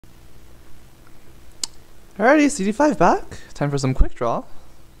Alrighty, CD5 back. Time for some quick draw.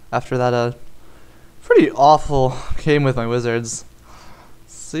 After that pretty awful game with my wizards.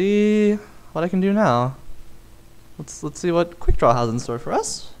 See what I can do now. Let's see what quick draw has in store for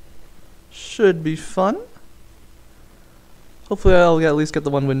us. Should be fun. Hopefully I'll at least get the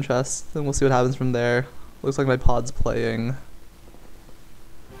one win chest, then we'll see what happens from there. Looks like my pod's playing.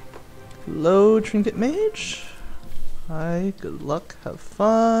 Hello, Trinket Mage. Hi, good luck, have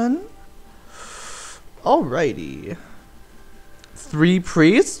fun. Alrighty. 3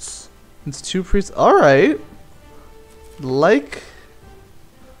 priests? It's 2 priests. Alright.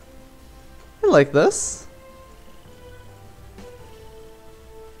 I like this.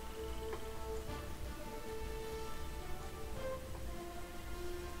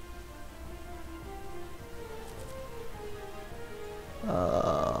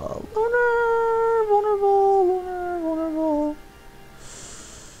 Vulnerable.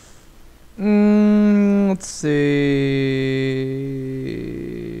 Let's see.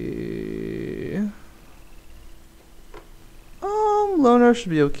 Loner should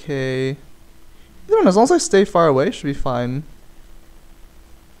be okay. Either one, as long as I stay far away, should be fine.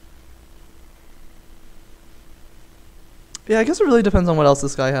 Yeah, I guess it really depends on what else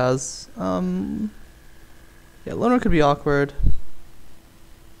this guy has. Yeah, loner could be awkward.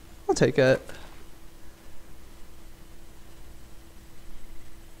 I'll take it.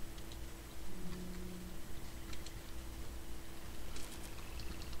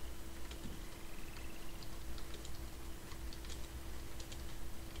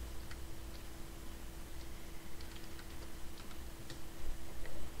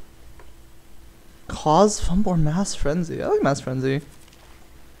 Cause fumble or mass frenzy. I like mass frenzy. And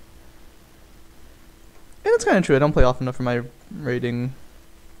it's kind of true. I don't play often enough for my rating.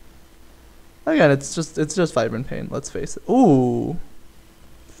 Again, it's just vibrant pain. Let's face it. Ooh,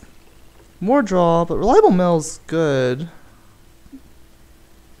 more draw, but reliable mill's good.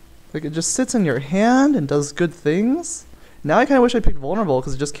 Like it just sits in your hand and does good things. Now I kind of wish I picked vulnerable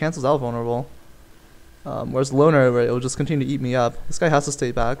because it just cancels out vulnerable. Whereas loner, where it will just continue to eat me up. This guy has to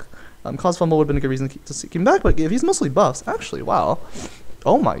stay back. Cause fumble would have been a good reason to keep him back, but if he's mostly buffs, actually, wow.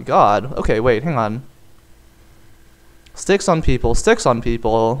 Oh my god. Okay, wait, hang on. Sticks on people.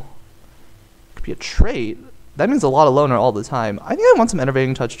 Could be a trait. That means a lot of loner all the time. I think I want some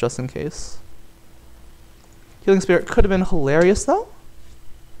enervating touch just in case. Healing Spirit could have been hilarious though.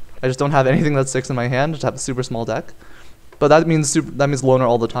 I just don't have anything that sticks in my hand, just have a super small deck. But that means loner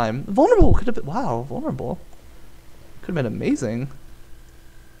all the time. Vulnerable could have been, wow, vulnerable. Could have been amazing.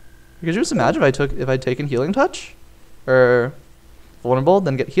 Could you just imagine if I'd taken Healing Touch? Or vulnerable,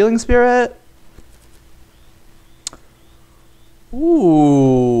 then get Healing Spirit?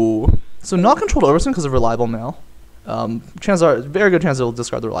 Ooh. So not controlled overspin because of reliable mail. Chances are, very good chance it'll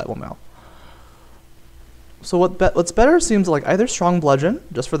discard the reliable mail. So what's better seems like either Strong Bludgeon,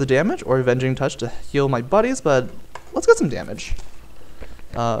 just for the damage, or Avenging Touch to heal my buddies, but let's get some damage.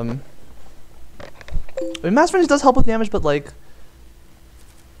 I mean, Mass Frenzy does help with damage, but like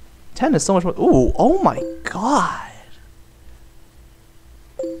 10 is so much more. Ooh, oh my god.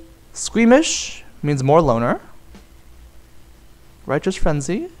 Squeamish means more loner. Righteous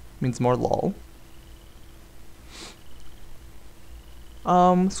Frenzy means more lol.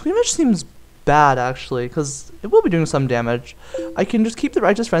 Squeamish seems bad actually, because it will be doing some damage. I can just keep the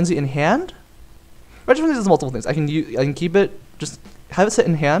Righteous Frenzy in hand. Righteous Frenzy does multiple things. I can keep it, just have it sit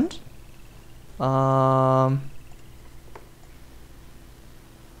in hand.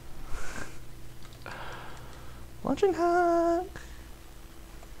 Launching Hack.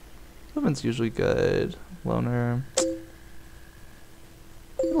 Movement's usually good. Loner.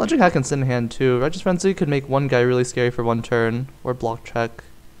 Launching Hack can sit in hand too. Righteous Frenzy could make one guy really scary for one turn, or block check.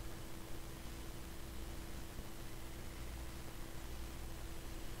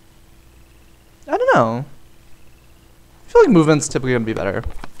 I don't know. I feel like movement's typically gonna be better.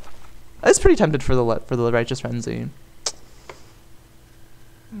 I was pretty tempted for the Righteous Frenzy.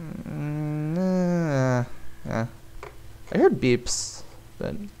 Yeah. I heard beeps,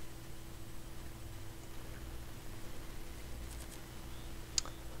 but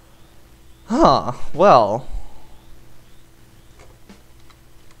well,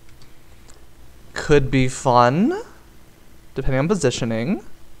 could be fun, depending on positioning.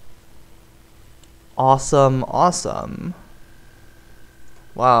 Awesome.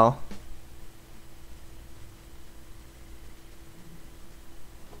 Wow.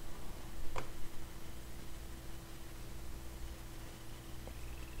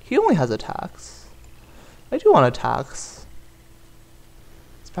 He only has attacks. I do want attacks.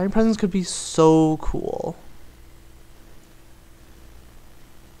 Inspiring Presence could be so cool.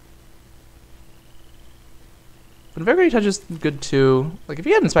 Invigorating Touch is good too. Like, if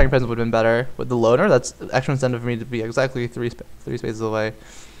he had Inspiring Presence, would have been better. With the Loner, that's extra incentive for me to be exactly three spaces away.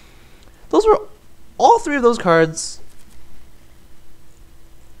 Those were... All three of those cards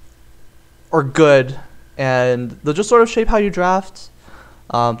are good, and they'll just sort of shape how you draft.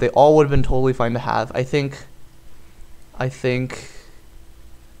 They all would have been totally fine to have. I think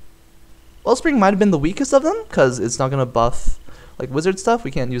Wellspring might have been the weakest of them, because it's not going to buff like wizard stuff. We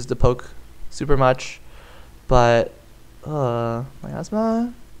can't use the poke super much. But,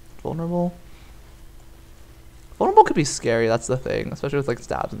 Miasma? Vulnerable? Vulnerable could be scary, that's the thing. Especially with like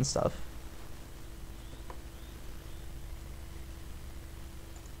stabs and stuff.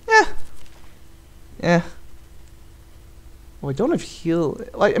 Yeah. Well, I don't have heal.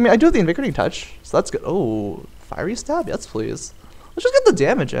 Like, I mean, I do have the Invigorating Touch, so that's good. Oh, Fiery Stab? Yes, please. Let's just get the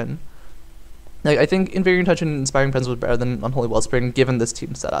damage in. Like, I think Invigorating Touch and Inspiring Presence was better than Unholy Wellspring, given this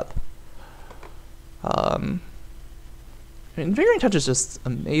team setup. Invigorating Touch is just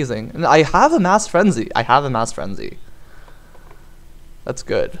amazing. And I have a Mass Frenzy. That's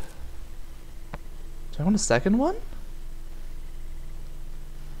good. Do I want a second one?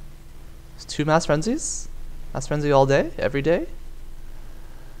 There's 2 Mass Frenzies? Mass Frenzy all day? Every day?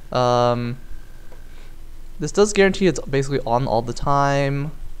 This does guarantee it's basically on all the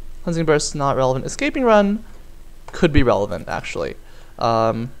time. Cleansing Burst, not relevant. Escaping Run could be relevant, actually.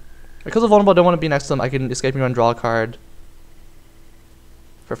 Because of Vulnerable, I don't want to be next to them. I can Escaping Run, draw a card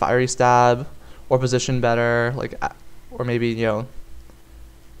for Fiery Stab, or position better, like, or maybe, you know,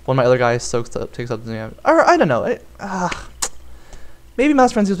 one of my other guys takes up the damage. Or, I don't know. Maybe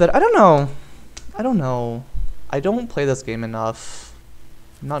Mass Frenzy is better. I don't know. I don't play this game enough.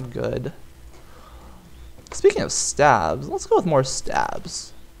 I'm not good. Speaking of stabs, let's go with more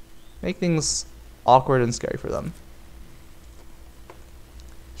stabs. Make things awkward and scary for them.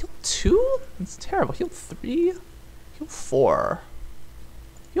 Heal 2? That's terrible. Heal 3? Heal 4.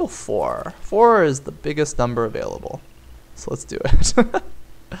 Heal 4. 4 is the biggest number available. So let's do it.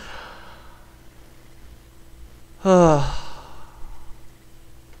 Oh,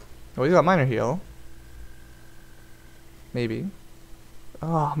 we got Minor Heal. Maybe.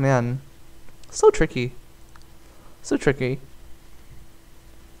 Oh, man. So tricky. So tricky.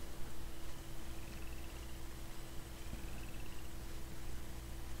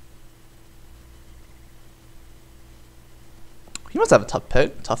 He must have a tough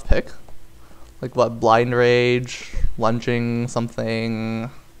pick. Like what? Blind Rage, lunging something,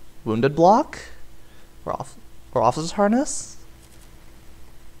 Wounded Block, or Officer's Harness.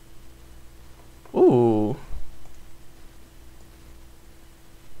 Ooh.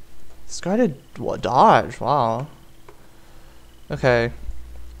 Discarded what? Dodge. Wow. Okay.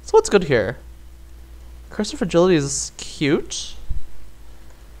 So what's good here? Curse of Fragility is cute.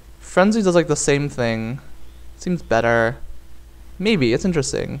 Frenzy does like the same thing. Seems better. Maybe. It's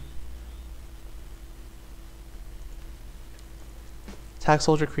interesting. Attack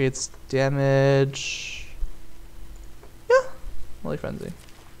Soldier creates damage. Yeah. Only Frenzy.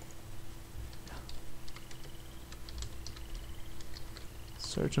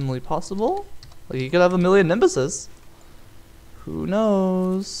 Certainly possible. Like, you could have a million Nimbuses. Who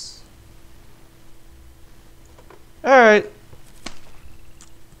knows? Alright.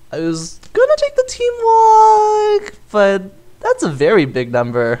 I was gonna take the Team Walk, but that's a very big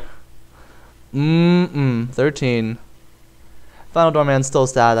number. 13. Final Doorman's still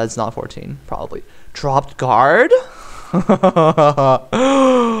sad that it's not 14, probably. Dropped Guard?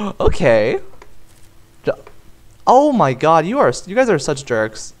 Okay. Oh my god, you guys are such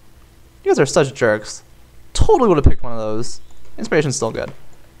jerks. You guys are such jerks. Totally would have picked one of those. Inspiration's still good.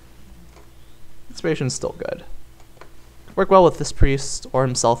 Inspiration's still good. Work well with this priest or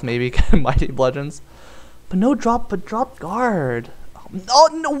himself, maybe. Mighty Bludgeons. But no drop, but drop guard. Oh,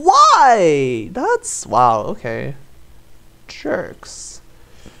 no, why? That's, wow, okay. Jerks.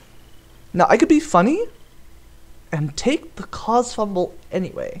 Now, I could be funny and take the cause fumble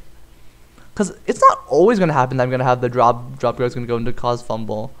anyway. Because it's not always going to happen that I'm going to have the drop guard's going to go into cause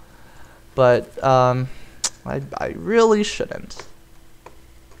fumble. But, I really shouldn't.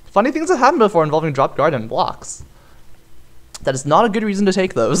 Funny things have happened before involving drop guard and blocks. That is not a good reason to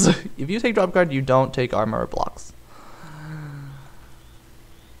take those. If you take drop guard, you don't take armor or blocks.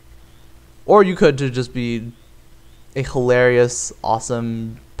 Or you could to just be a hilarious,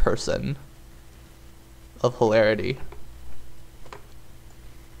 awesome person of hilarity.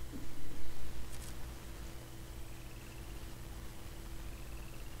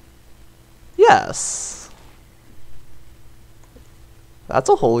 Yes. That's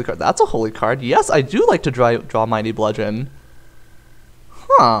a holy card. That's a holy card. Yes, I do like to draw Mighty Bludgeon.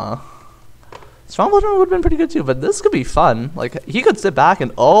 Huh. Strong Bludgeoner would have been pretty good too, but this could be fun. Like, he could sit back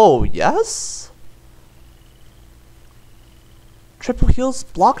and... Oh, yes? Triple heals,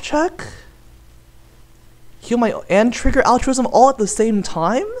 block check? Heal my... And trigger altruism all at the same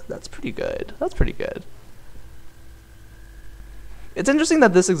time? That's pretty good. That's pretty good. It's interesting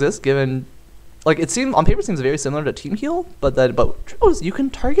that this exists given... Like, it seems... On paper, it seems very similar to Team Heal, but triples, you can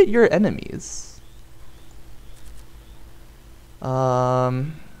target your enemies.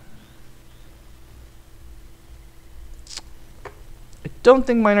 I don't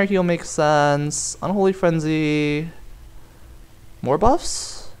think Minor Heal makes sense. Unholy Frenzy. More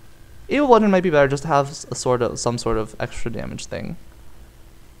buffs? Evil Bludgeon might be better just to have some sort of extra damage thing.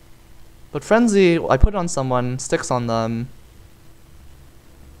 But Frenzy, I put it on someone, sticks on them.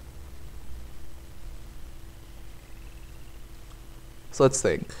 So let's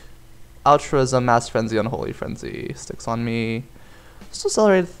think. Altruism, Mass Frenzy, Unholy Frenzy, sticks on me. Just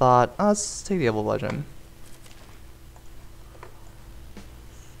Accelerated Thought. Let's take the Evil Bludgeon.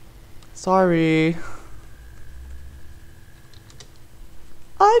 Sorry.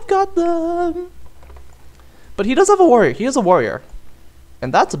 I've got them. But he does have a warrior. He is a warrior.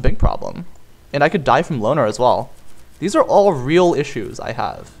 And that's a big problem. And I could die from Loner as well. These are all real issues I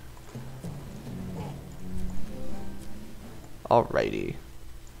have. Alrighty.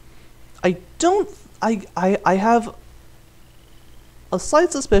 I have a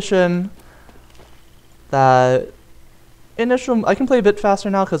slight suspicion that I can play a bit faster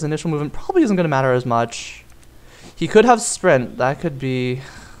now because initial movement probably isn't going to matter as much. He could have sprint. That could be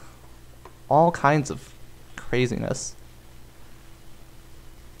all kinds of craziness.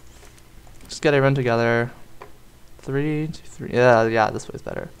 Just get everyone together. 3, 2, 3. Yeah, this way's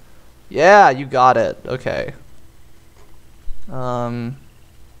better. Yeah, you got it. Okay. Run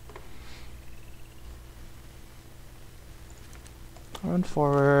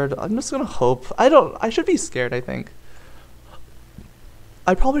forward. I'm just gonna hope. I should be scared, I think.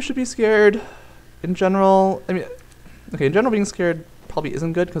 I probably should be scared. In general, I mean, okay, in general being scared probably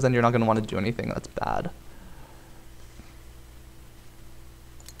isn't good because then you're not gonna want to do anything that's bad.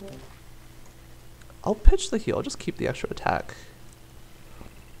 I'll pitch the heal, I'll just keep the extra attack.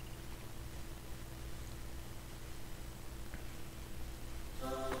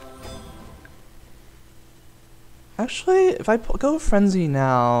 Actually, if I go Frenzy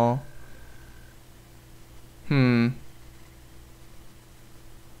now... Yeah,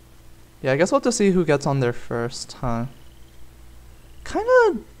 I guess we'll have to see who gets on there first, huh?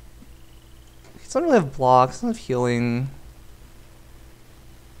 Kinda... He doesn't really have blocks, doesn't have healing.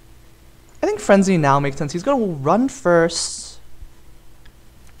 I think Frenzy now makes sense. He's gonna run first.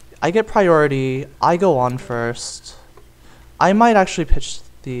 I get priority. I go on first. I might actually pitch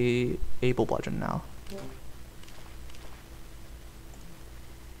the Able Bludgeon now.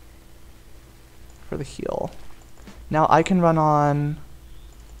 For the heal. Now I can run on.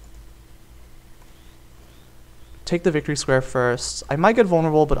 Take the victory square first. I might get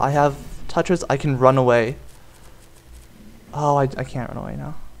vulnerable, but I have touches. I can run away. Oh, I can't run away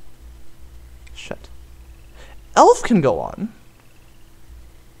now. Shit. Elf can go on.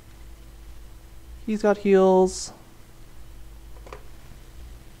 He's got heals.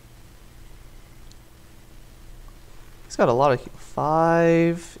 He's got a lot of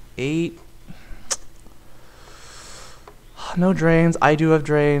 5, 8. No drains. I do have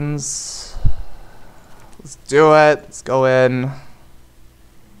drains. Let's do it. Let's go in.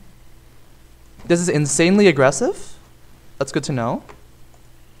 This is insanely aggressive. That's good to know.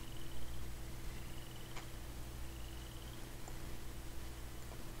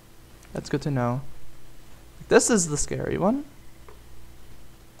 That's good to know. This is the scary one.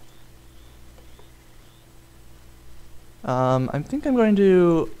 I think I'm going to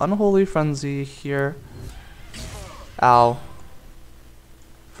do Unholy Frenzy here. Ow.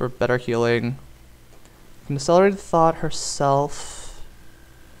 For better healing. An Accelerated Thought herself.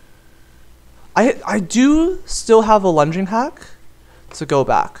 I do still have a lunging hack to go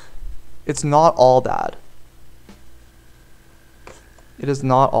back. It's not all bad. It is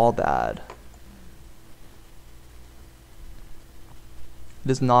not all bad. It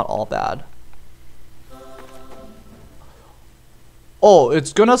is not all bad. Oh,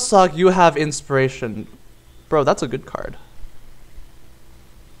 it's gonna suck. You have inspiration. Bro, that's a good card.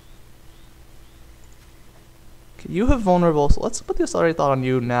 Okay, you have vulnerable, so let's put the Accelerated Thought on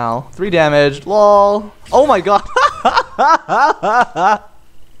you now. 3 damage. Lol. Oh my god.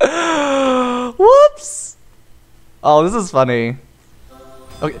 Whoops. Oh, this is funny.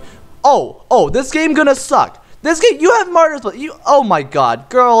 Okay. Oh, this game gonna suck. This game, you have martyrs, but you. Oh my god,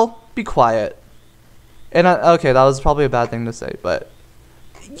 girl, be quiet. And okay, that was probably a bad thing to say, but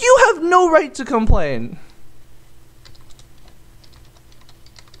You have no right to complain.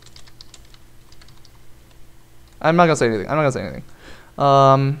 I'm not gonna say anything. I'm not gonna say anything.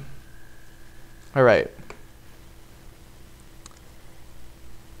 All right.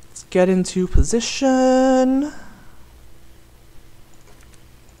 Let's get into position.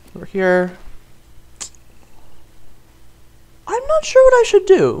 Over here. I'm not sure what I should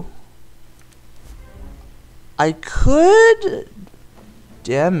do. I could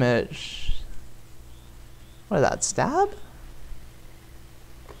damage. What is that? Stab?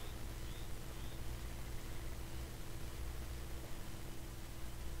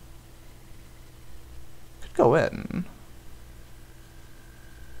 Could go in.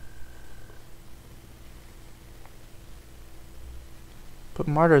 Put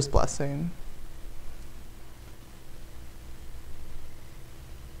Martyr's Blessing.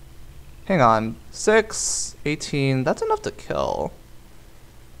 Hang on. 6, 18. That's enough to kill.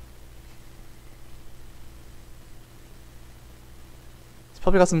 He's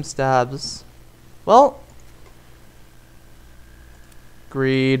probably got some stabs. Well.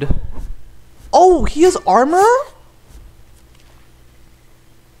 Greed. Oh, he has armor?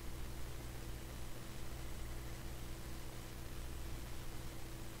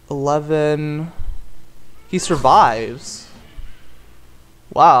 $11. He survives.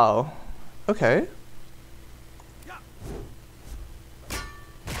 Wow. Okay.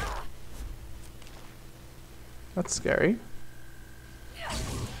 That's scary.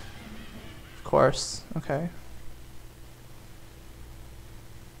 Of course. Okay.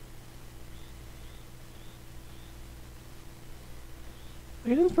 I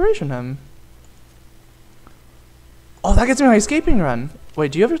get inspiration him. Oh, that gets me my escaping run.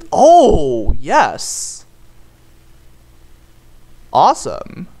 Wait, do you have? Oh, yes.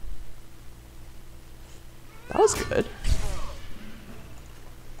 Awesome. That was good.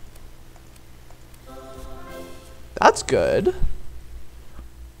 That's good.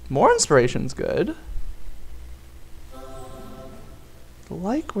 More inspiration's good. I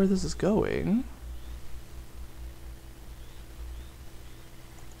like where this is going.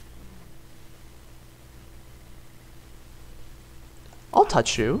 I'll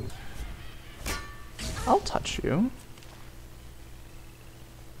touch you. I'll touch you.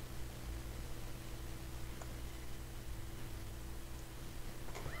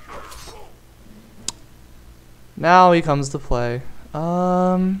 Now he comes to play.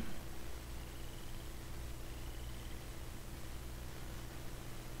 Oh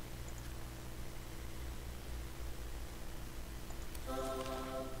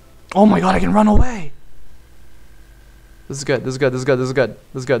my god, I can run away! This is good, this is good, this is good, this is good,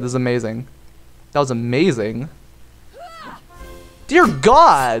 this is good, this is amazing. That was amazing. Dear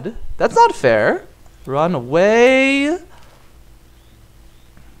God! That's not fair. Run away.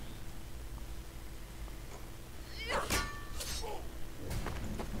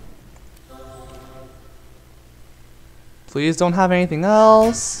 Please don't have anything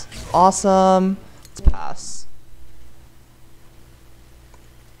else. Awesome. Let's pass.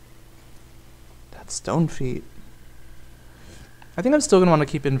 That's stone feet. I think I'm still gonna want to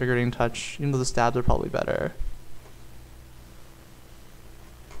keep invigorating touch, even though the stabs are probably better.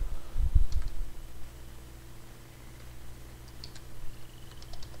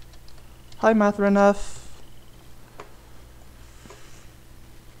 Hi, Mathranef.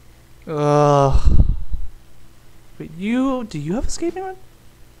 Ugh. But do you have escaping run?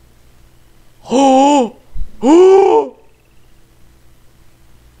 Oh! Oh!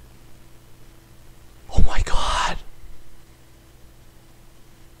 Oh my god.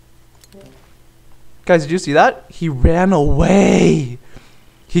 Guys, did you see that? He ran away.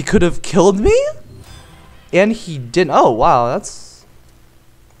 He could have killed me? And he didn't. Oh, wow, that's...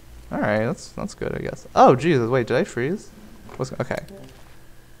 Alright, that's good, I guess. Oh, Jesus, wait, did I freeze? Okay.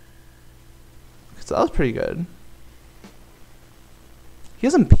 So that was pretty good. He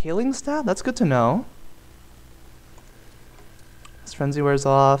has Impaling Stab? That's good to know. His Frenzy wears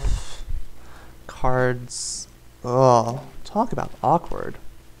off. Cards. Oh, talk about awkward.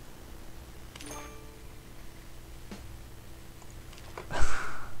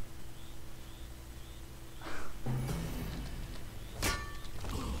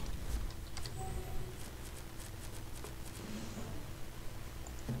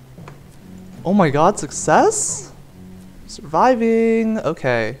 Oh my god, success? Surviving.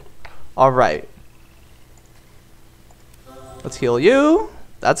 Okay. Alright. Let's heal you.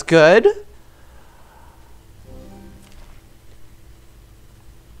 That's good.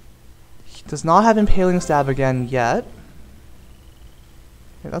 He does not have Impaling Stab again yet.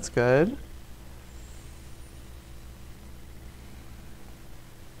 Okay, that's good.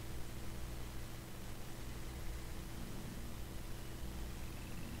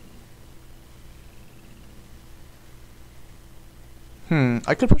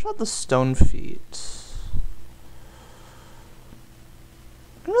 I could push out the stone feet.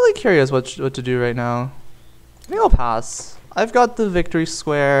 I'm really curious what to do right now. I think I'll pass. I've got the victory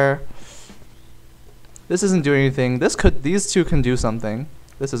square. This isn't doing anything. These two can do something.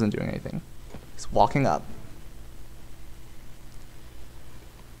 This isn't doing anything. He's walking up.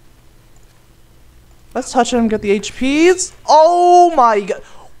 Let's touch him, get the HPs. Oh my god.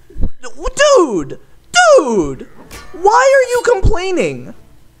 Dude! Dude! Why are you complaining?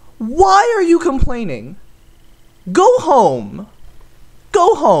 Why are you complaining? Go home.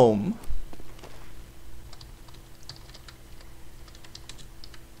 Go home.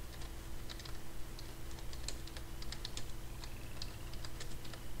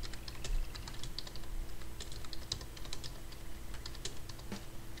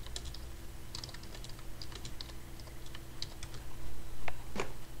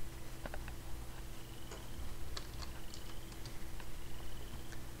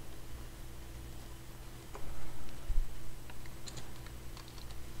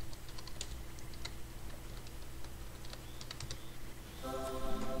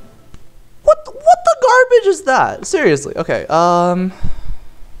 What the garbage is that? Seriously. Okay. I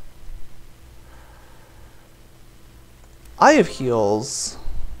have heals.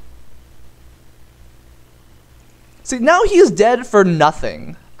 See, now he is dead for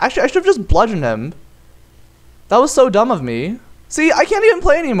nothing. Actually, I should have just bludgeoned him. That was so dumb of me. See, I can't even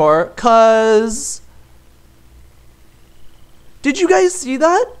play anymore, cause... Did you guys see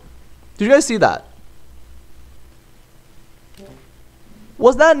that? Did you guys see that?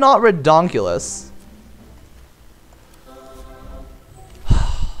 Was that not redonkulous?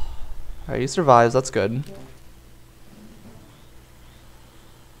 Alright, he survives, that's good.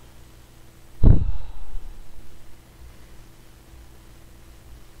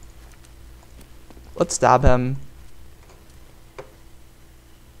 Let's stab him.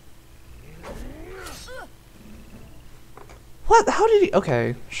 What? How did he?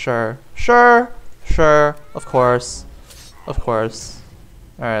 Okay, sure. Sure. Sure. Of course. Of course.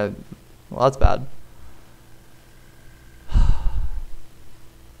 Alright. Well, that's bad.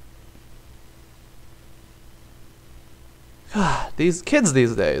 These kids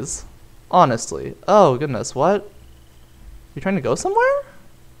these days. Honestly. Oh, goodness. What? You trying to go somewhere?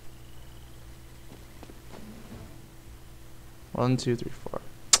 1, 2, 3, 4.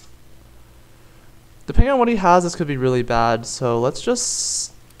 Depending on what he has, this could be really bad. So let's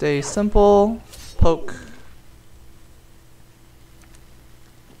just stay simple. Poke.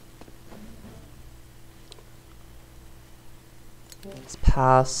 Let's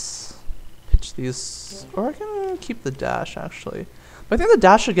pass. Pitch these. Or I can keep the dash, actually. But I think the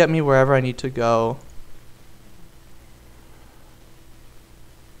dash should get me wherever I need to go.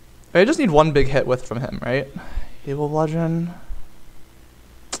 I just need one big hit with from him, right? Able bludgeon.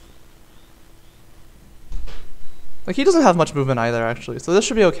 Like, he doesn't have much movement either, actually. So this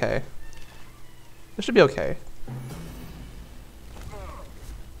should be okay. This should be okay.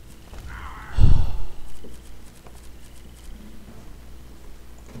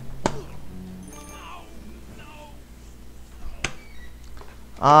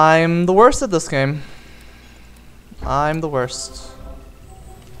 I'm the worst at this game. I'm the worst.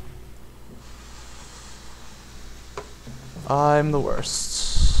 I'm the worst.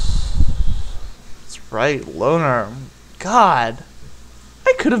 That's right, loner. God.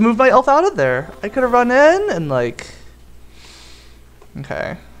 I could have moved my elf out of there. I could have run in and like...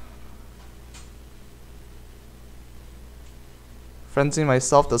 Okay. Frenzy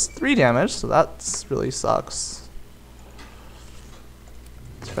myself does 3 damage, so that really sucks.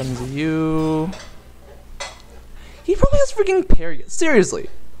 Let's frenzy you. He probably has freaking parry. Seriously.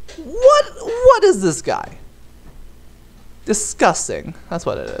 What is this guy? Disgusting. That's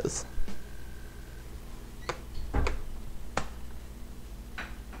what it is.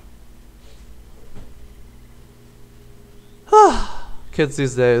 Kids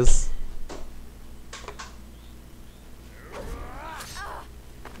these days.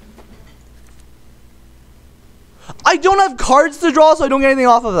 I don't have cards to draw, so I don't get anything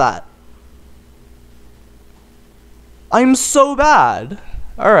off of that. I'm so bad.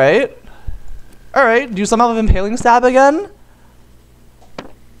 Alright. Alright, do you somehow have Impaling Stab again?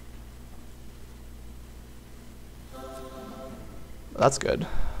 That's good.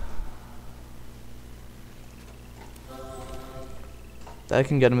 That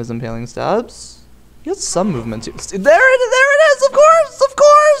can get him his Impaling Stabs. He has some movement too. There it is, of course, of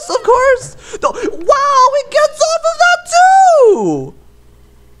course, of course. No, wow, it gets off of that too!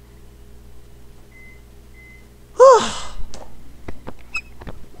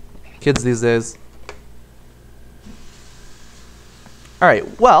 Kids these days.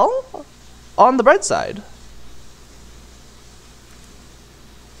 Alright, well, on the bright side.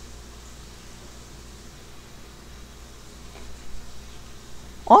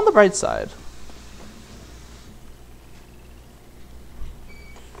 On the bright side.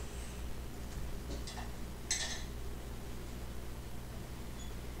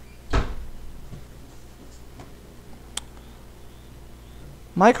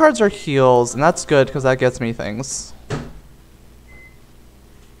 My cards are heals, and that's good because that gets me things.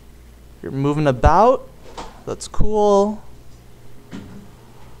 You're moving about. That's cool.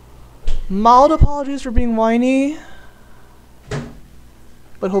 Mild apologies for being whiny.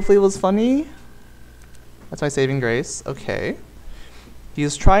 But hopefully it was funny. That's my saving grace. Okay.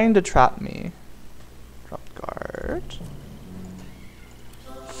 He's trying to trap me. Drop guard.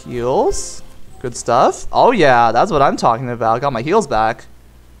 Heals. Good stuff. Oh yeah, that's what I'm talking about. Got my heals back.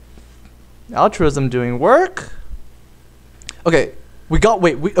 Altruism doing work. Okay, we got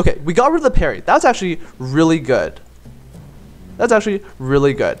rid of the parry. That's actually really good. That's actually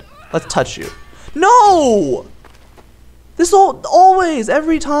really good. Let's touch you. No! This always,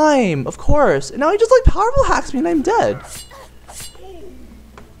 every time, of course. And now he just like powerful hacks me and I'm dead. Okay,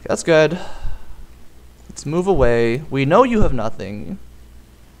 that's good. Let's move away. We know you have nothing.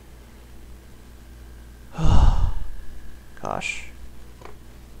 Gosh.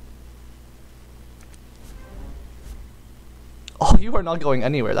 Oh, you are not going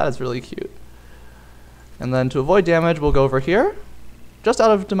anywhere. That is really cute. And then to avoid damage, we'll go over here. Just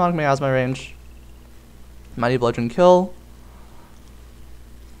out of Demonic Miasma range. Mighty Bludgeon kill.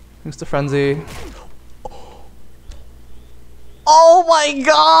 Thanks to Frenzy. Oh my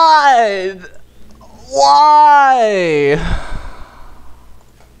god! Why?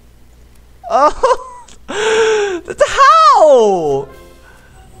 Oh, how?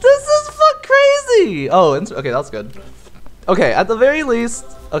 This is crazy. Oh, okay, that's good. Okay, at the very least,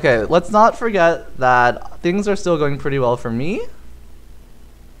 okay, let's not forget that things are still going pretty well for me.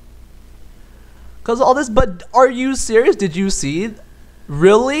 Because all this, but are you serious? Did you see?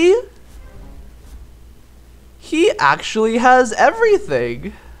 Really? He actually has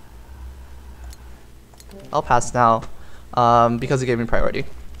everything. I'll pass now, because he gave me priority.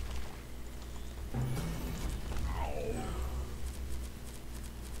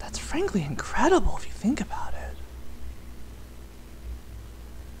 That's frankly incredible if you think about it.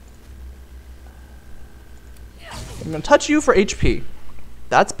 I'm gonna touch you for HP.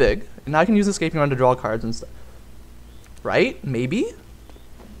 That's big. And now I can use Escaping Run to draw cards and stuff. Right? Maybe?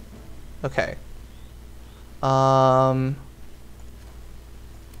 Okay. Now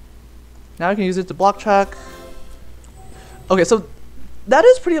I can use it to block check. Okay, so that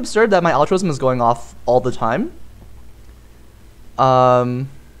is pretty absurd that my altruism is going off all the time. That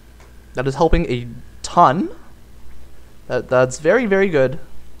is helping a ton. That's very, very good.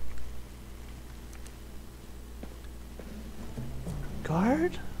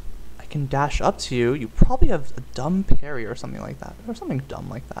 Guard? I can dash up to you. You probably have a dumb parry or something like that. Or something dumb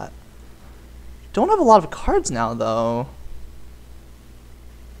like that. Don't have a lot of cards now, though.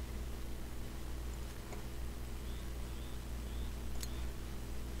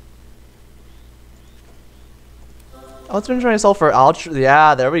 Oh, let's enjoy myself for Ultra.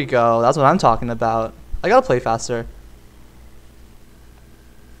 Yeah, there we go. That's what I'm talking about. I gotta play faster.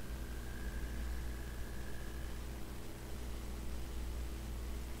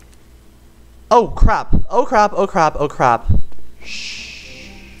 Oh crap. Oh crap. Oh crap. Oh crap. Shh.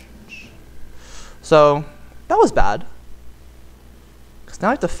 So, that was bad. Because now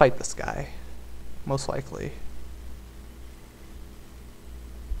I have to fight this guy. Most likely.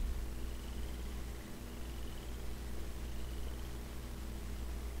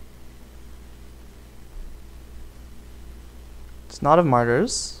 It's not of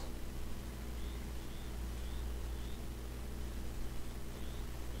Martyrs.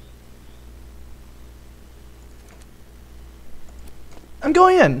 I'm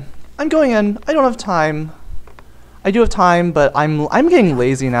going in. I'm going in. I don't have time. I do have time, but I'm getting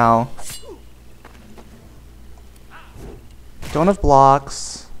lazy now. Don't have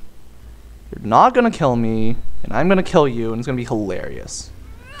blocks. You're not gonna kill me, and I'm gonna kill you, and it's gonna be hilarious.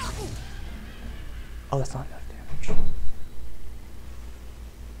 Oh, that's not enough damage.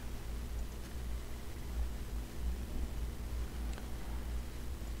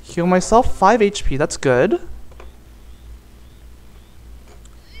 Heal myself 5 HP. That's good.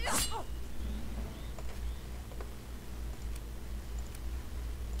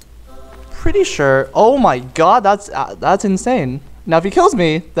 Pretty sure. Oh my god, that's insane. Now if he kills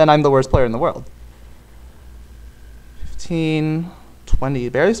me, then I'm the worst player in the world. 15, 20.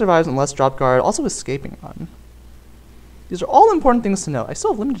 Barely survives unless drop guard. Also escaping run. These are all important things to know. I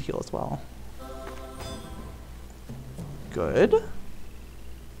still have limited heal as well. Good.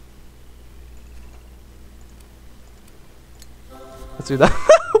 Let's do that.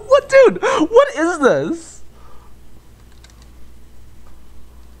 What, dude? What is this?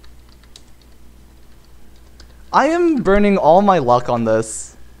 I am burning all my luck on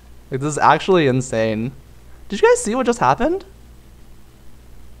this. Like, this is actually insane. Did you guys see what just happened?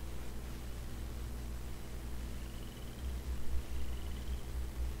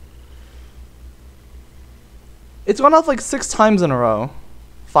 It's gone off like 6 times in a row.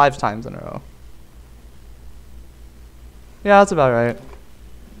 5 times in a row. Yeah, that's about right.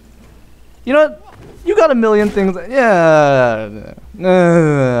 You know what? You got a million things. Yeah.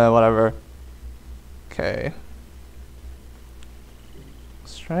 Whatever. Okay.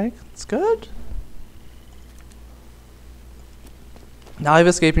 Strike. That's good. Now I have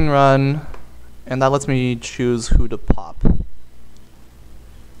escaping run, and that lets me choose who to pop.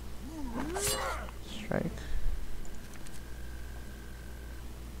 Strike.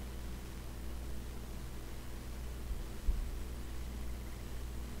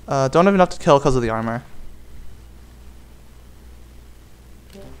 Don't have enough to kill because of the armor.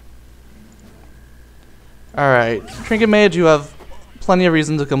 Alright, Trinket Mage, you have plenty of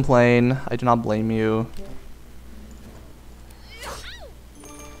reason to complain. I do not blame you.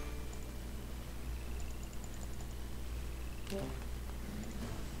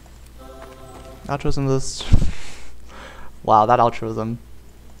 Altruism this. Wow, that altruism.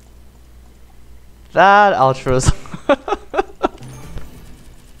 That altruism.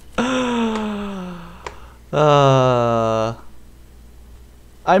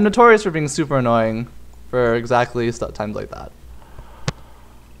 I'm notorious for being super annoying for exactly times like that.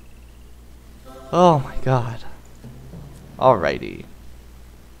 Oh my god. Alrighty.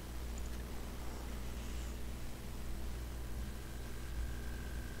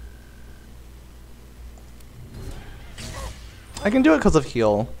 I can do it because of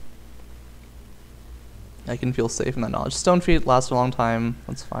heal. I can feel safe in that knowledge. Stone Feet lasts a long time.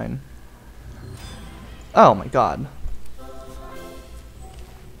 That's fine. Oh my god.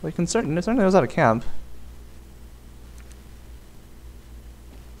 We can certainly was out of camp.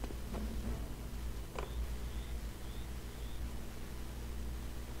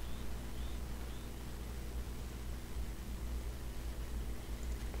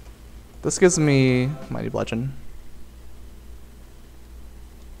 This gives me Mighty Bludgeon.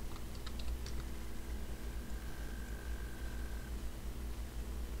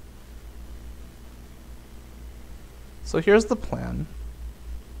 So here's the plan.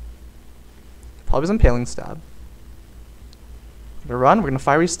 Probably some Impaling Stab. We're gonna run, we're gonna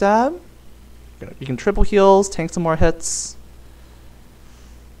Fiery Stab. You can triple heals, tank some more hits.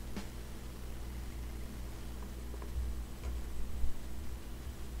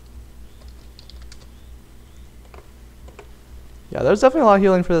 Yeah, there's definitely a lot of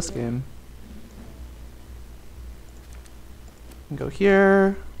healing for this game. You can go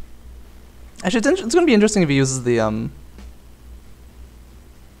here. Actually, it's gonna be interesting if he uses the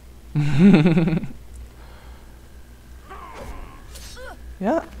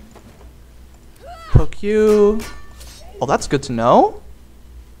yeah. Poke you. Well, that's good to know.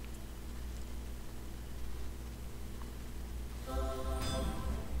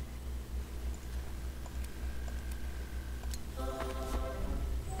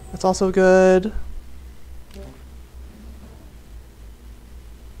 That's also good.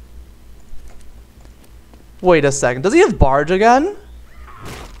 Wait a second. Does he have Barge again?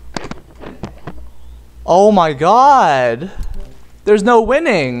 Oh my god. There's no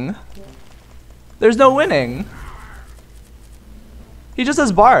winning. There's no winning. He just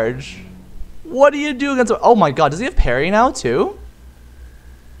has Barge. What do you do against... Oh my god. Does he have Parry now too?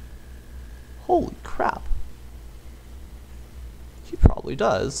 Holy crap. He probably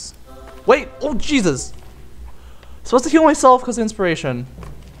does. Wait. Oh Jesus. Supposed to heal myself because of inspiration.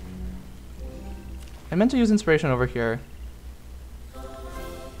 I meant to use inspiration over here.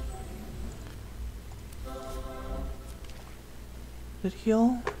 Did it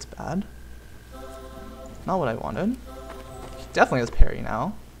heal? It's bad. Not what I wanted. He definitely has Parry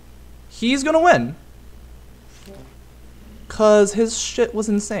now. He's gonna win. Cause his shit was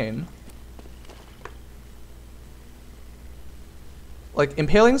insane. Like,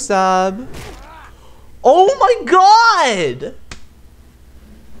 Impaling Stab. Oh my god!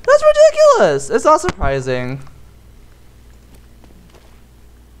 That's ridiculous! It's not surprising.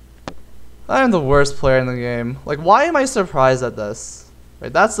 I am the worst player in the game. Like, why am I surprised at this?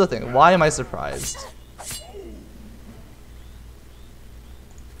 Right, that's the thing. Why am I surprised?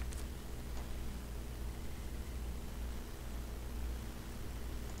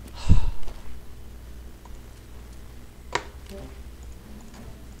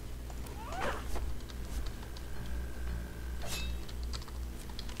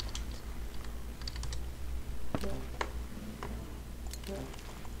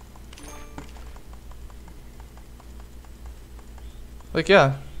 Like,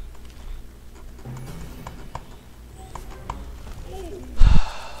 yeah.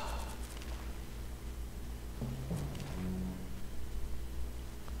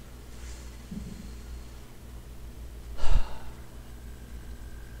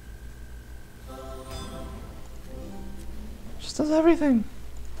 Just does everything.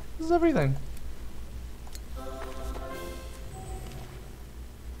 Does everything.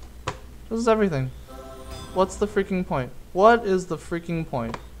 Does everything. What's the freaking point? What is the freaking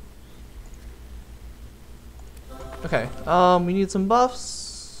point? Okay, we need some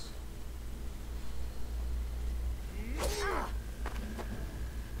buffs.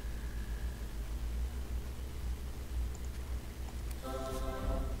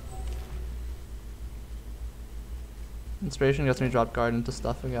 Inspiration gets me drop guard into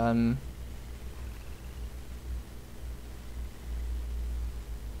stuff again.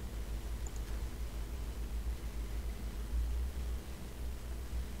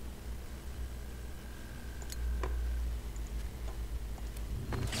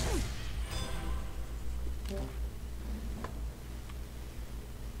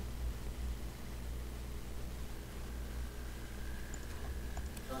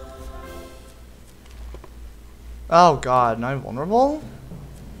 Oh god, now I'm vulnerable?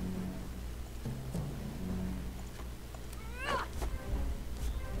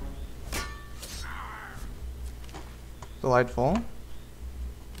 Delightful.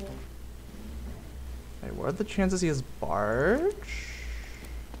 Wait, what are the chances he has barge?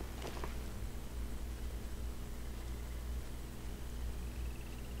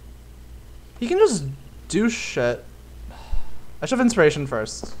 He can just do shit. I should have inspiration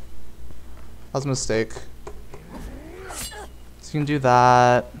first. That was a mistake. So you can do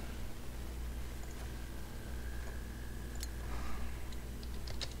that.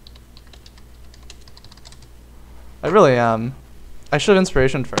 I really am. I should have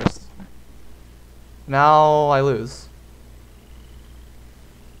inspiration first. Now I lose.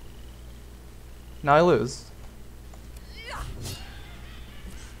 Now I lose.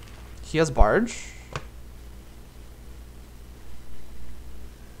 He has barge?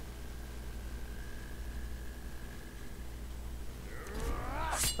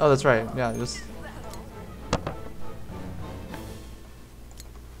 Oh, that's right. Yeah, just...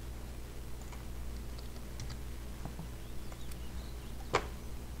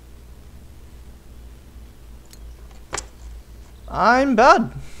 I'm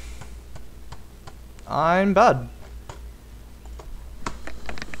bad. I'm bad.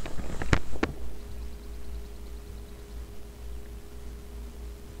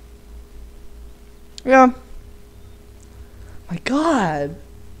 Yeah. My god.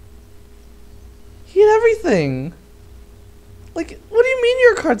 He had everything. Like, what do you mean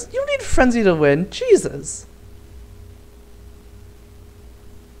your cards? You don't need Frenzy to win. Jesus.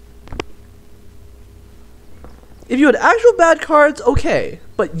 If you had actual bad cards, okay.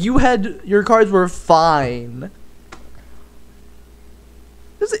 But you had, your cards were fine.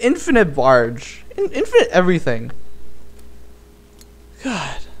 There's infinite barge. Infinite everything.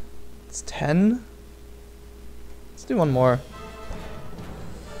 God. It's 10. Let's do one more.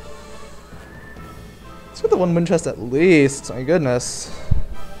 Let's get the one win chest at least. My goodness.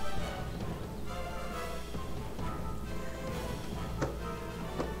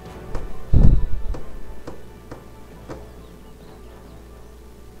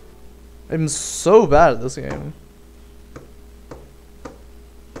 I'm so bad at this game.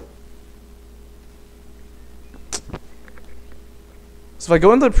 So if I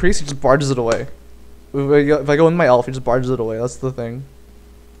go into the priest, he just barges it away. If I go in my elf, he just barges it away. That's the thing.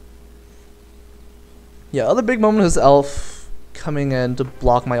 Yeah, other big moment is elf coming in to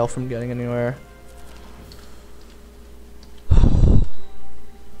block my elf from getting anywhere.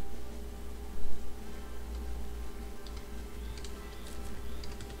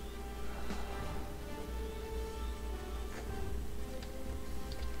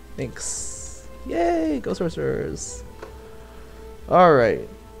 Thanks. Yay, go sorcerers. Alright.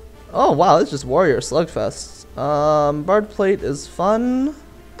 Oh wow, it's just warrior slugfest. Bard plate is fun.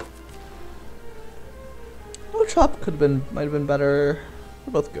 No chop might have been better.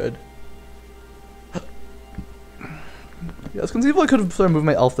 They're both good. Yeah, it's conceivable I could have sort of moved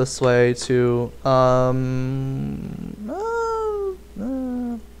my elf this way to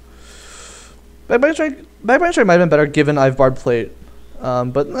Backbite Strike might have been better given I've Bard plate.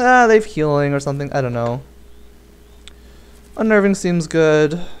 But they've healing or something. I don't know. Unnerving seems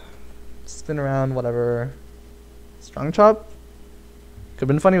good. Spin around, whatever. Strong chop? Could've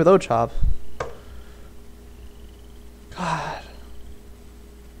been funny without chop. God.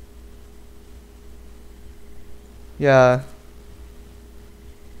 Yeah.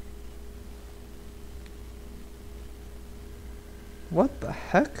 What the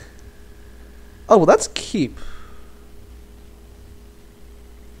heck? Oh, well, that's keep.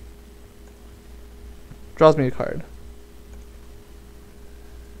 Draws me a card.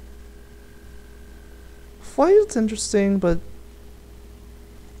 Flight's interesting, but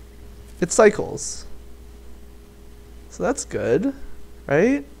it cycles. So that's good,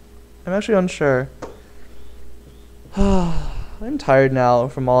 right? I'm actually unsure. I'm tired now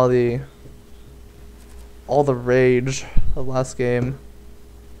from all the rage of last game.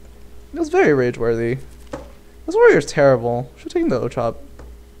 It was very rage-worthy. This warrior's terrible. Should have taken the O-chop.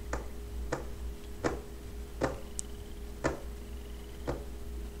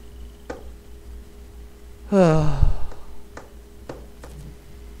 Ugh.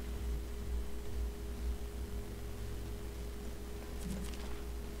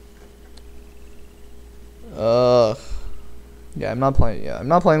 Yeah, I'm not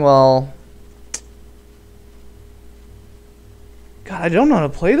playing well. God, I don't know how to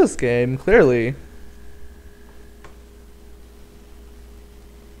play this game, clearly.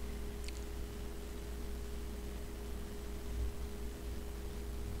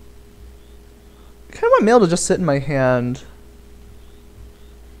 I kind of want Mail to just sit in my hand.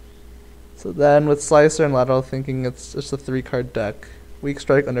 So then with Slicer and Lateral Thinking, it's just a 3-card deck. Weak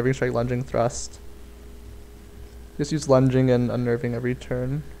Strike, Unnerving Strike, Lunging, Thrust. Just use Lunging and Unnerving every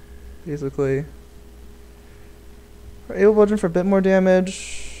turn, basically. Able Bludgeon for a bit more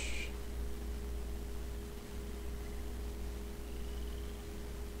damage.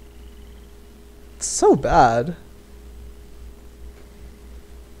 It's so bad.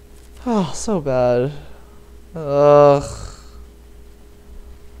 Oh, so bad. Ugh.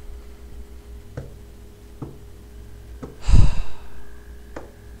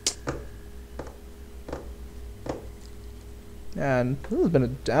 Man, this has been a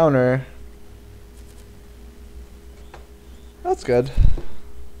downer. That's good.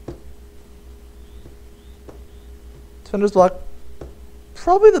 Defender's Block,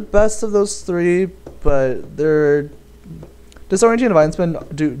 probably the best of those three, but they're Disorienting and Divine Spin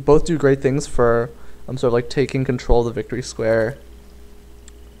both do great things for sort of like taking control of the victory square.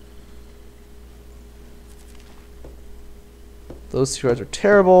 Those two cards are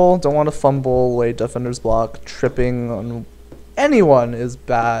terrible. Don't want to fumble away Defender's Block. Tripping on anyone is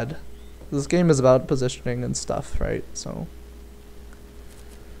bad. This game is about positioning and stuff, right? So.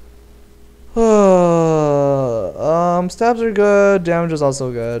 Stabs are good. Damage is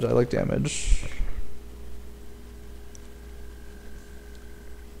also good. I like damage.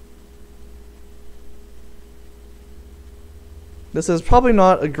 This is probably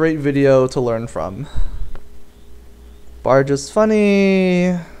not a great video to learn from. Barge is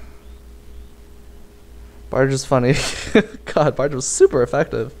funny. Barge is funny. God, Barge was super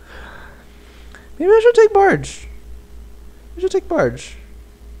effective. Maybe I should take Barge. I should take Barge.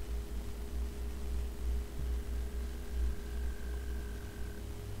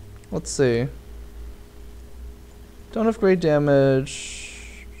 Let's see. Don't have great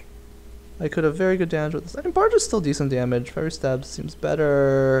damage. I could have very good damage with this. I mean, Barge is still decent damage. Fiery Stab seems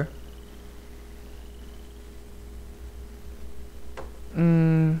better. I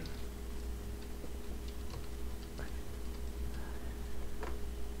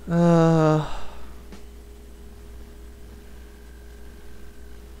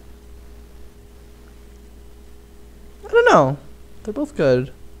don't know. They're both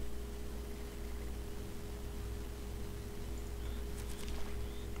good.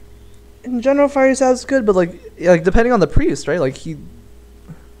 In general, Fiery Stab's good, but like depending on the priest, right? Like he.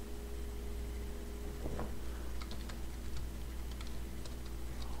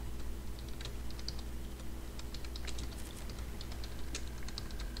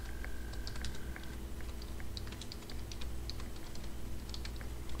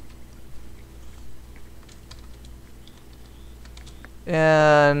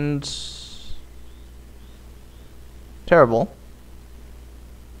 And terrible.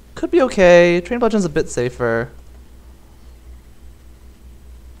 Could be okay. Train Bludgeon's a bit safer.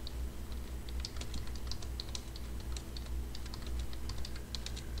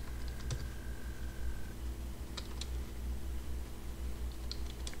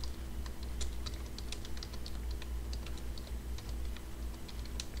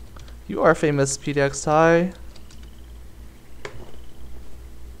 You are famous, PDX Ty.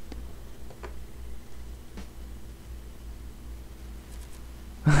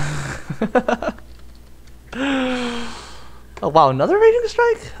 Oh wow, another Raging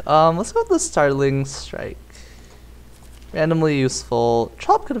Strike? Let's go with the Startling Strike. Randomly useful.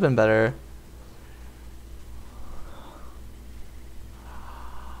 Chop could have been better.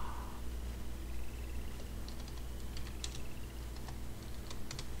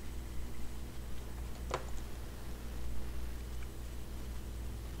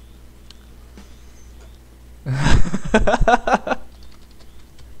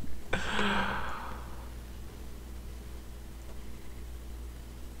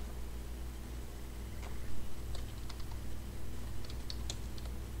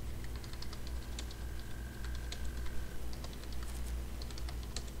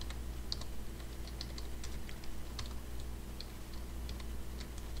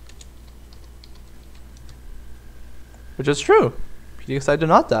 Which is true. PDXI did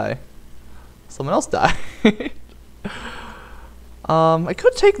not die. Someone else died. I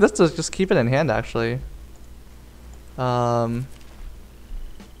could take this to just keep it in hand, actually. Rainier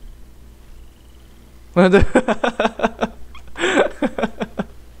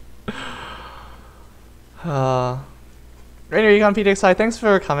Econ PDXI, thanks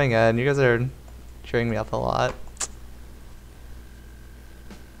for coming in. You guys are cheering me up a lot.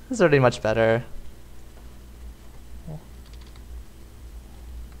 This is already much better.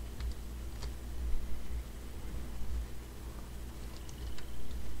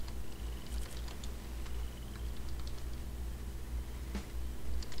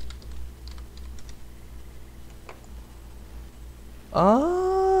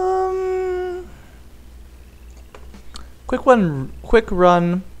 Quick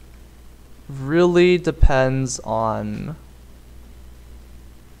run really depends on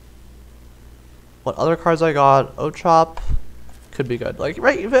what other cards I got. Ochop could be good. Like,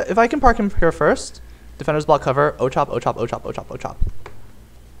 right, if I can park him here first, defender's block cover, Ochop, Ochop, Ochop, Ochop, Ochop.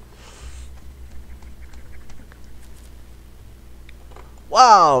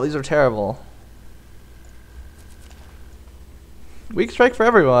 Wow, these are terrible. Weak strike for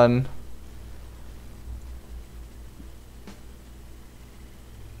everyone.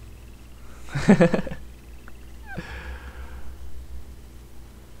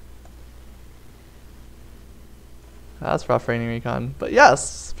 That's rough, Rainier Econ. But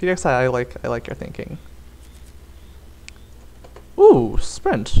yes, PDXI, I like your thinking. Ooh,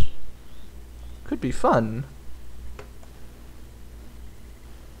 sprint. Could be fun.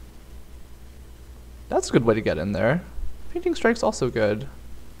 That's a good way to get in there. Painting strike's also good.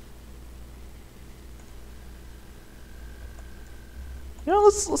 You know,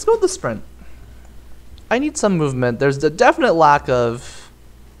 let's go with the sprint. I need some movement. There's a definite lack of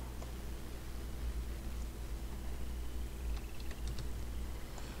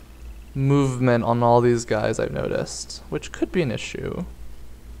movement on all these guys, I've noticed, which could be an issue.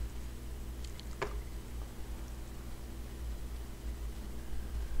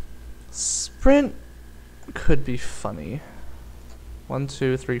 Sprint could be funny. 1,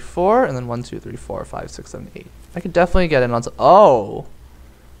 2, 3, 4, and then 1, 2, 3, 4, 5, 6, 7, 8. I could definitely get in on. Oh,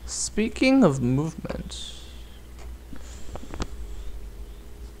 speaking of movement,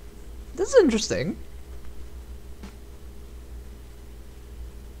 this is interesting.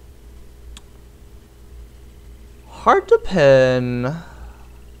 Hard to pin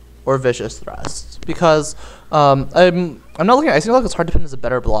or vicious thrust, because I'm not looking at. I think like it's hard to pin is a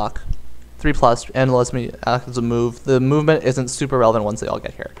better block, 3+ and lets me act as a move. The movement isn't super relevant once they all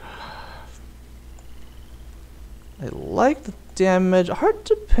get here. I like the damage. Hard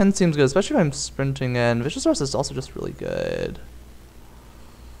to pin seems good, especially if I'm sprinting in. Vicious thrust is also just really good.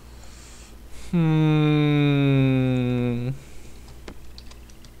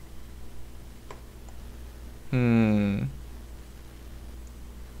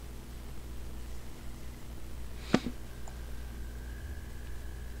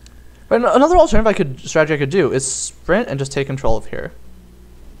 But another alternative strategy I could do is sprint and just take control of here,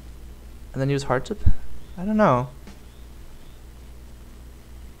 and then use hard to. I don't know.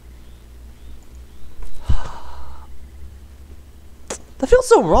 That feels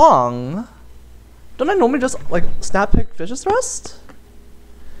so wrong. Don't I normally just like snap pick vicious thrust?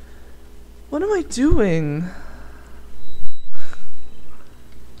 What am I doing?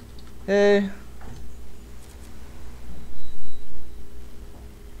 Hey.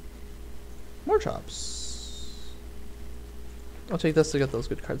 More chops. I'll take this to get those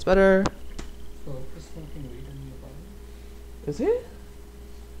good cards better. So this one can wait on your bottom? Is he?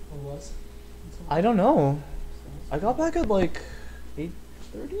 Or was? I don't know. I got back at like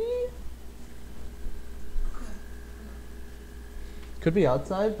 8:30? Could be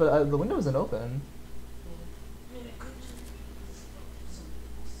outside, but the window isn't open.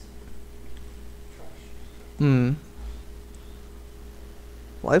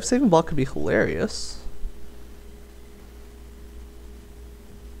 Life-saving block could be hilarious.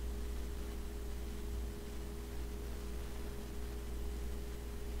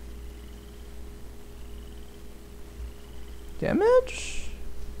 Damage?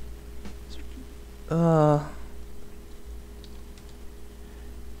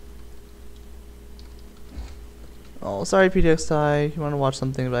 Oh, sorry, PDX tie. You want to watch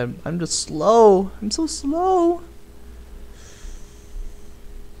something, but I'm just slow. I'm so slow.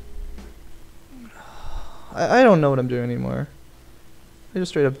 I don't know what I'm doing anymore. I just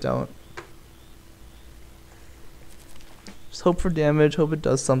straight up don't. Just hope for damage, hope it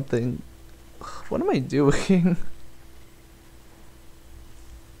does something. What am I doing?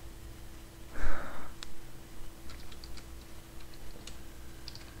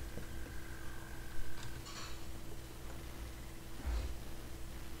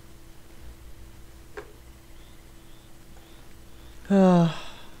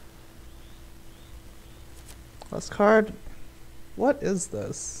 Last card. What is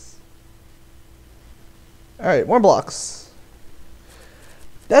this? Alright, more blocks.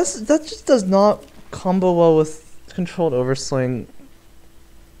 That just does not combo well with controlled overswing.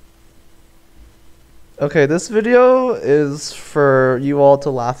 Okay, this video is for you all to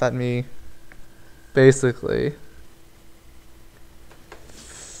laugh at me, basically.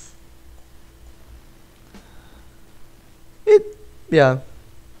 Yeah.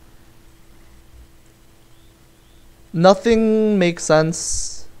 Nothing makes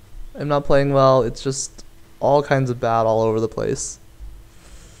sense. I'm not playing well. It's just all kinds of bad all over the place.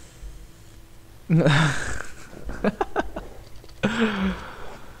 What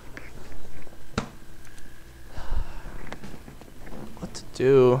to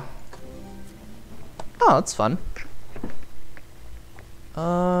do? Oh, that's fun.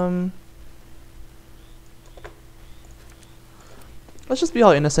 Let's just be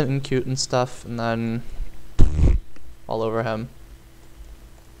all innocent and cute and stuff, and then all over him.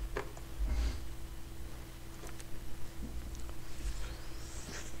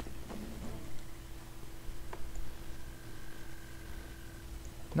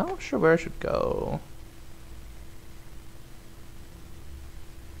 Not sure where I should go.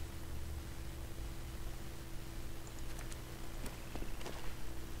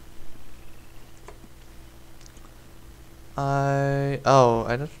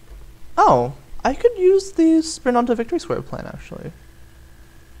 Oh, I could use the sprint onto victory square plan actually.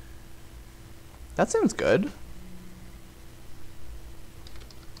 That seems good.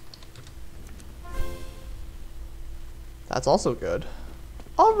 That's also good.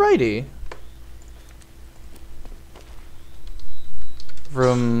 Alrighty.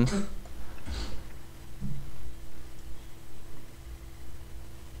 Vroom.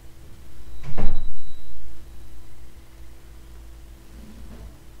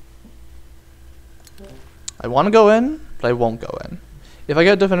 I want to go in, but I won't go in. If I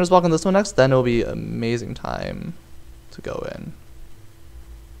get defender's block on this one next, then it'll be amazing time to go in.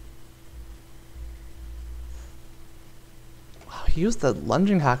 Wow, he used the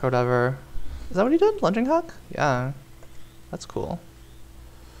lunging hack or whatever. Is that what he did? Lunging hack? Yeah. That's cool.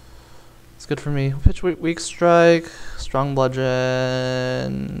 It's good for me. Pitch weak strike, strong bludgeon,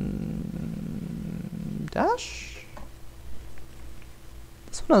 dash?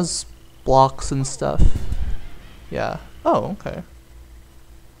 This one has blocks and stuff. Yeah. Oh, okay.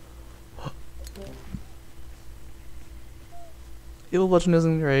 Evil bludgeon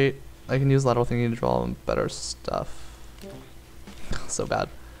isn't great. I can use lateral thinking to draw better stuff. So bad.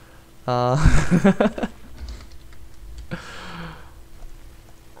 I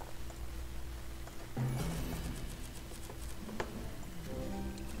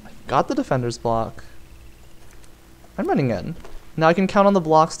got the defender's block. I'm running in. Now I can count on the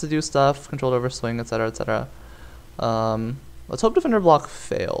blocks to do stuff, controlled overswing, etc., etc. Let's hope defender block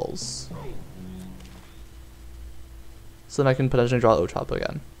fails. So then I can potentially draw O-Chop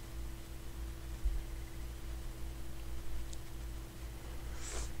again.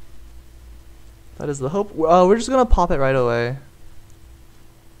 That is the hope. We're just gonna pop it right away.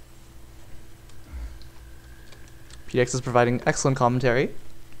 PDX is providing excellent commentary.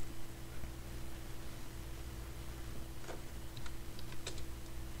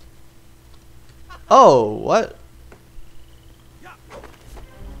 Oh, what?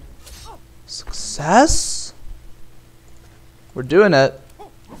 Success? We're doing it.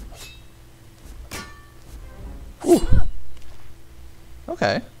 Ooh.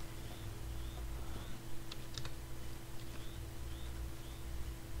 Okay.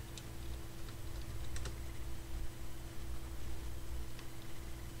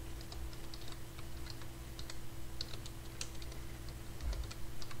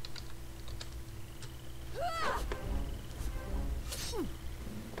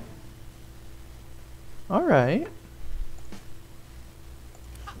 All right.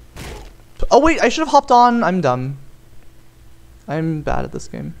 Oh wait, I should have hopped on. I'm dumb. I'm bad at this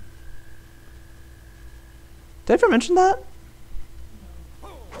game. Did I ever mention that?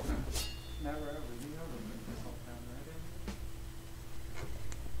 Never ever. You never put yourself down,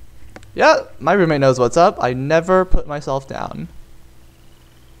 Yeah, my roommate knows what's up. I never put myself down.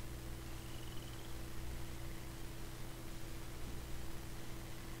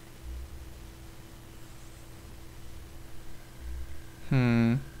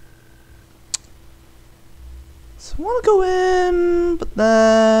 So I want to go in, but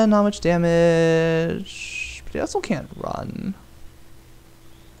then not much damage. But he also can't run.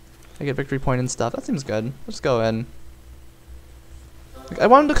 I get victory point and stuff. That seems good. Let's go in. Like, I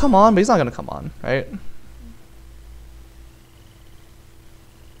want him to come on, but he's not gonna come on, right?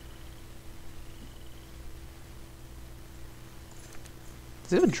 Does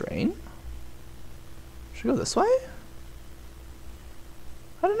he have a drain? Should we go this way?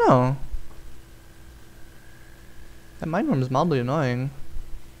 I don't know. That mine room is mildly annoying.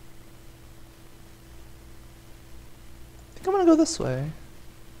 I think I'm gonna go this way.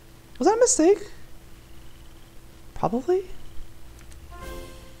 Was that a mistake? Probably.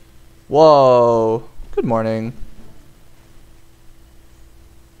 Whoa. Good morning.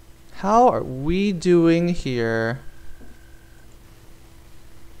 How are we doing here?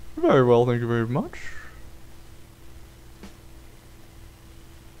 Very well, thank you very much.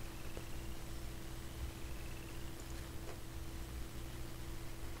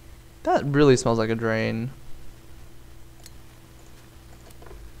 That really smells like a drain.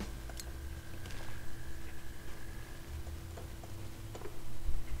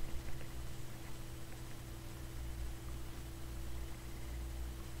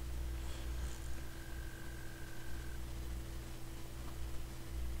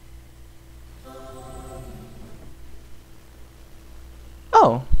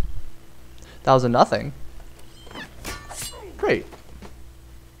 Oh. That was a nothing. Great.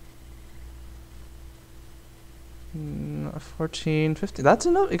 14, 15. That's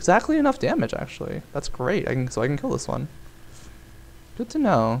enough, exactly enough damage, actually. That's great. So I can kill this one. Good to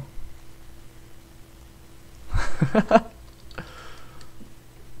know.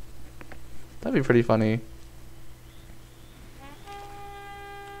 That'd be pretty funny.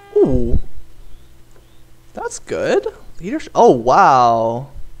 Ooh. That's good. Leadership. Oh, wow.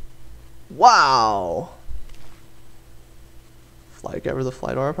 Wow. Flight, get rid of the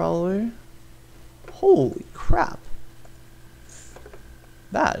flight aura, probably. Holy crap.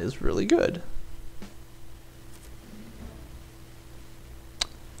 That is really good.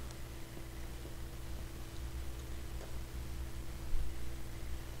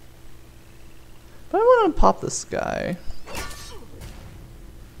 But I want to pop this guy.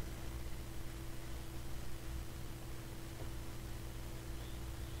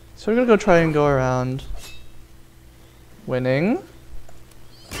 So we're gonna go try and go around. Winning.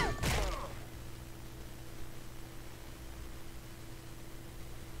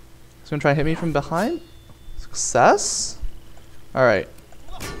 He's gonna try and hit me from behind. Success. Alright.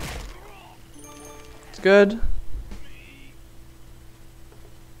 It's good.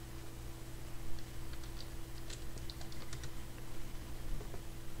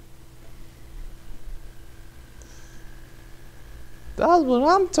 That's what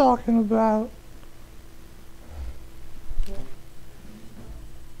I'm talking about.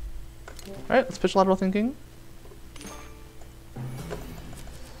 Alright, let's pitch lateral thinking.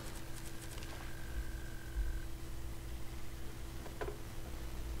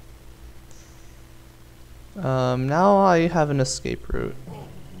 Now I have an escape route.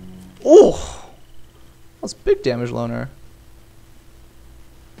 Oh! That's big damage, loner.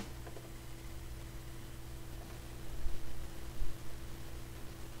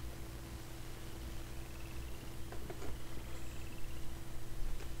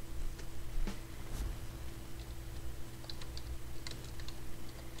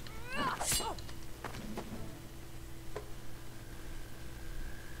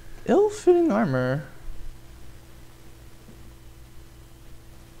 Ill-fitting armor.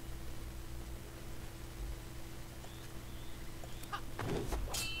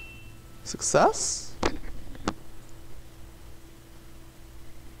 Success?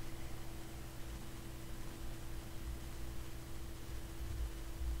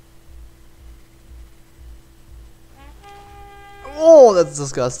 Oh, that's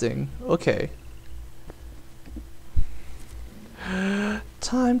disgusting. Okay.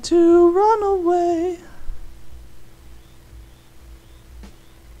 Time to run away.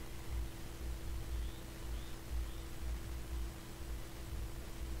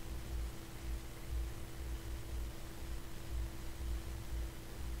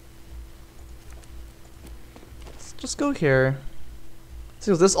 Let's just go here.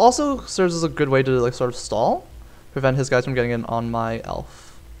 See, this also serves as a good way to like sort of stall, prevent his guys from getting in on my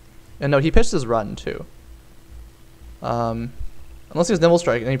elf. And no, he pitched his run too. Unless he has Nimble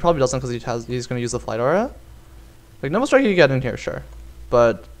Strike, and he probably doesn't because he's going to use the Flight Aura. Like, Nimble Strike you can get in here, sure.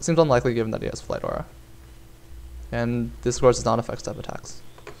 But it seems unlikely given that he has Flight Aura. And this, of course, does not affect step attacks.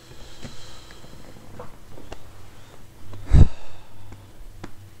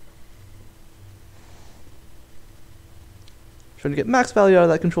 Trying to get max value out of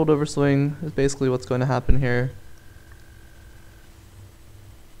that controlled overswing is basically what's going to happen here.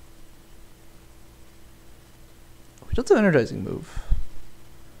 He does an energizing move.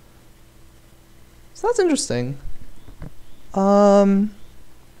 So that's interesting.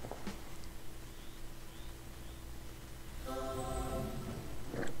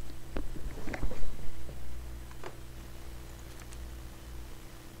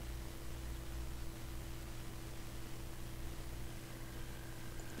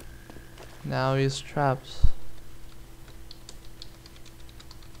 Now he's trapped.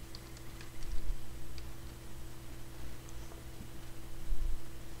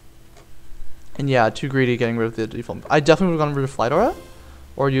 And yeah, too greedy getting rid of the default. I definitely would have gone rid of Flight Aura,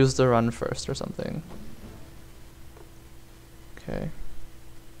 or use the run first or something. Okay.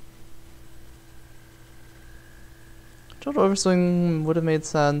 Total overswing would have made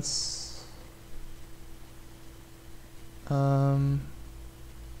sense.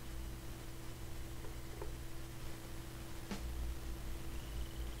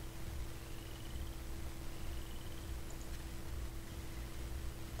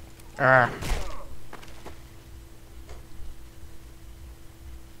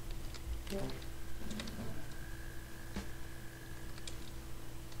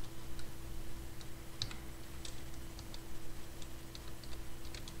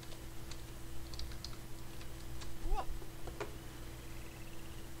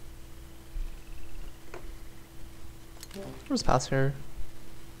 Just pass here.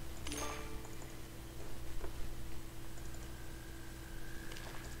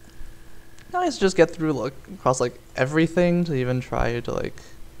 Nice, just get through like across like everything to even try to like.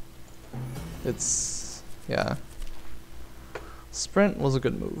 It's yeah. Sprint was a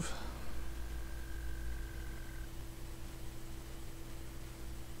good move.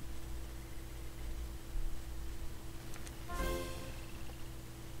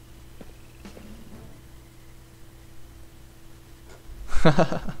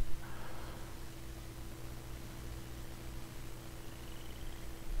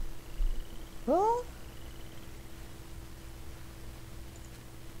 Well,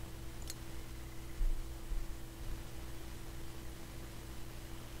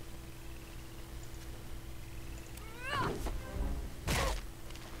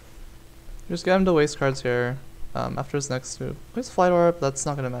 just get him to waste cards here. After his next move, plays Flight Aura, but that's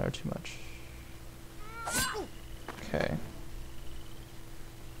not gonna matter too much. Okay.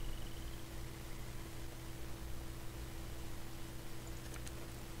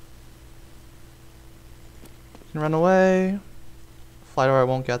 Can run away. Flight Aura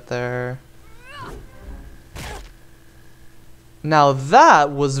won't get there. Now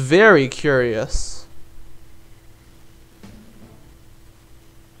that was very curious.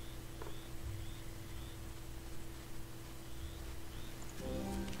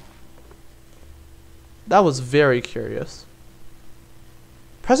 That was very curious.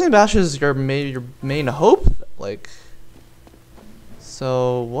 Pressing bash is your main hope? Like,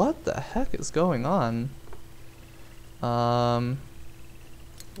 so what the heck is going on?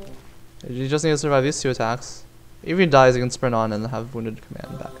 You just need to survive these two attacks. If he dies, you can sprint on and have wounded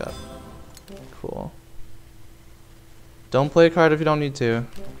command back up. Cool. Don't play a card if you don't need to.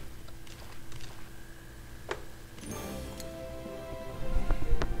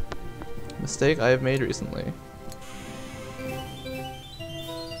 Mistake I have made recently.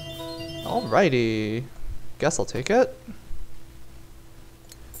 Alrighty. Guess I'll take it.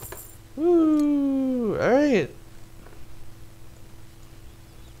 Woo! Alright.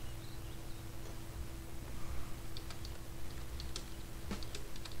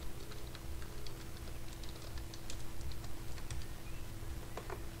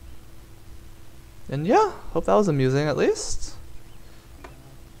 And yeah, hope that was amusing at least.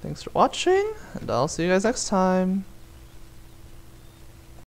 Thanks for watching, and I'll see you guys next time.